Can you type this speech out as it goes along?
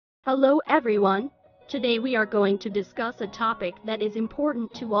Hello everyone. Today we are going to discuss a topic that is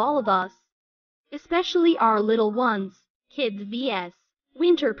important to all of us, especially our little ones, kids vs.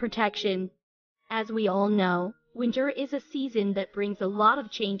 winter protection. As we all know, winter is a season that brings a lot of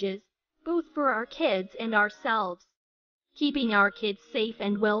changes, both for our kids and ourselves. Keeping our kids safe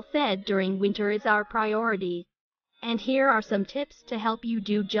and well fed during winter is our priority. And here are some tips to help you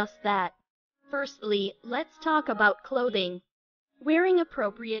do just that. Firstly, let's talk about clothing. Wearing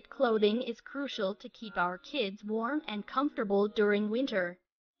appropriate clothing is crucial to keep our kids warm and comfortable during winter.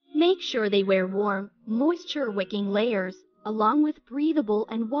 Make sure they wear warm, moisture-wicking layers, along with breathable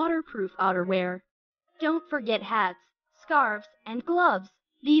and waterproof outerwear. Don't forget hats, scarves, and gloves.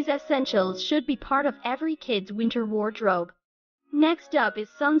 These essentials should be part of every kid's winter wardrobe. Next up is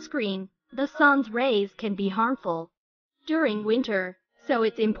sunscreen. The sun's rays can be harmful during winter, so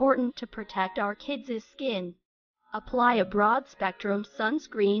it's important to protect our kids' skin. Apply a broad-spectrum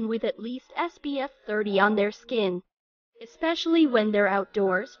sunscreen with at least SPF 30 on their skin, especially when they're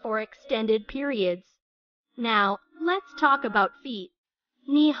outdoors for extended periods. Now, let's talk about feet.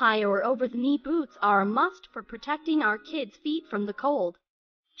 Knee-high or over-the-knee boots are a must for protecting our kids' feet from the cold.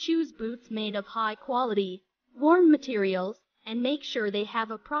 Choose boots made of high-quality, warm materials, and make sure they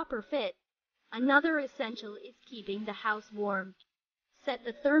have a proper fit. Another essential is keeping the house warm. Set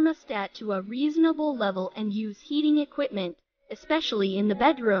the thermostat to a reasonable level and use heating equipment, especially in the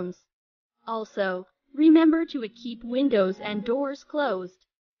bedrooms. Also, remember to keep windows and doors closed,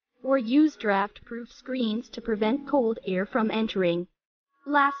 or use draft-proof screens to prevent cold air from entering.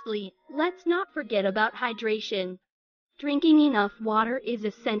 Lastly, let's not forget about hydration. Drinking enough water is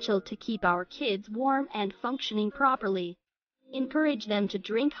essential to keep our kids warm and functioning properly. Encourage them to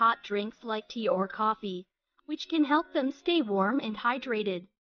drink hot drinks like tea or coffee, which can help them stay warm and hydrated.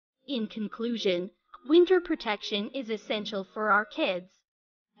 In conclusion, winter protection is essential for our kids,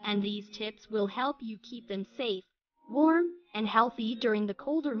 and these tips will help you keep them safe, warm, and healthy during the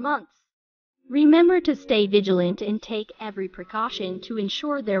colder months. Remember to stay vigilant and take every precaution to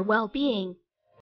ensure their well-being.